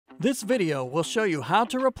This video will show you how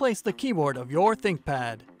to replace the keyboard of your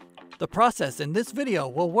ThinkPad. The process in this video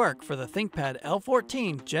will work for the ThinkPad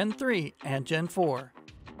L14 Gen 3 and Gen 4.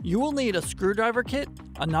 You will need a screwdriver kit,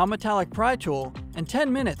 a non-metallic pry tool, and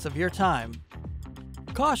 10 minutes of your time.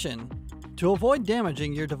 Caution! To avoid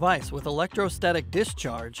damaging your device with electrostatic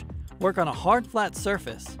discharge, work on a hard flat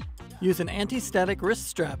surface. Use an anti-static wrist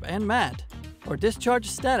strap and mat, or discharge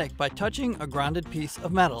static by touching a grounded piece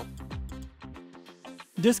of metal.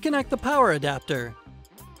 Disconnect the power adapter.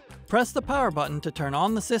 Press the power button to turn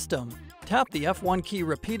on the system. Tap the F1 key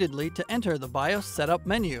repeatedly to enter the BIOS setup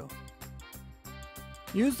menu.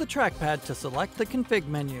 Use the trackpad to select the config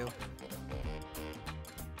menu.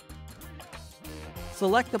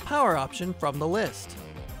 Select the power option from the list.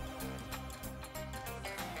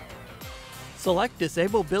 Select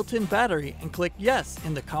Disable Built-in Battery and click Yes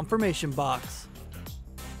in the confirmation box.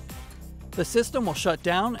 The system will shut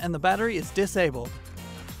down and the battery is disabled.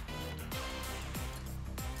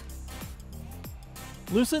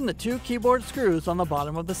 Loosen the two keyboard screws on the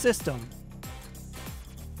bottom of the system.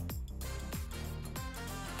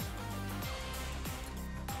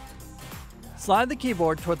 Slide the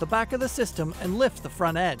keyboard toward the back of the system and lift the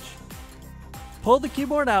front edge. Pull the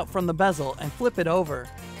keyboard out from the bezel and flip it over.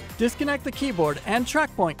 Disconnect the keyboard and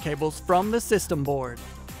track point cables from the system board.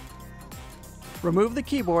 Remove the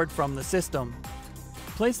keyboard from the system.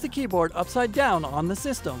 Place the keyboard upside down on the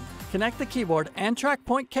system. Connect the keyboard and track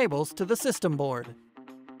point cables to the system board.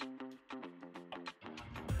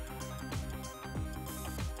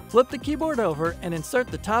 Flip the keyboard over and insert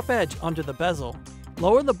the top edge onto the bezel.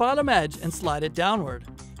 Lower the bottom edge and slide it downward.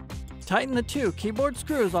 Tighten the two keyboard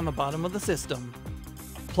screws on the bottom of the system.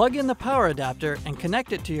 Plug in the power adapter and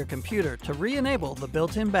connect it to your computer to re-enable the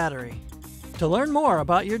built-in battery. To learn more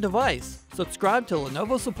about your device, subscribe to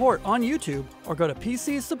Lenovo Support on YouTube or go to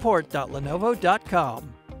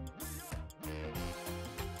pcsupport.lenovo.com.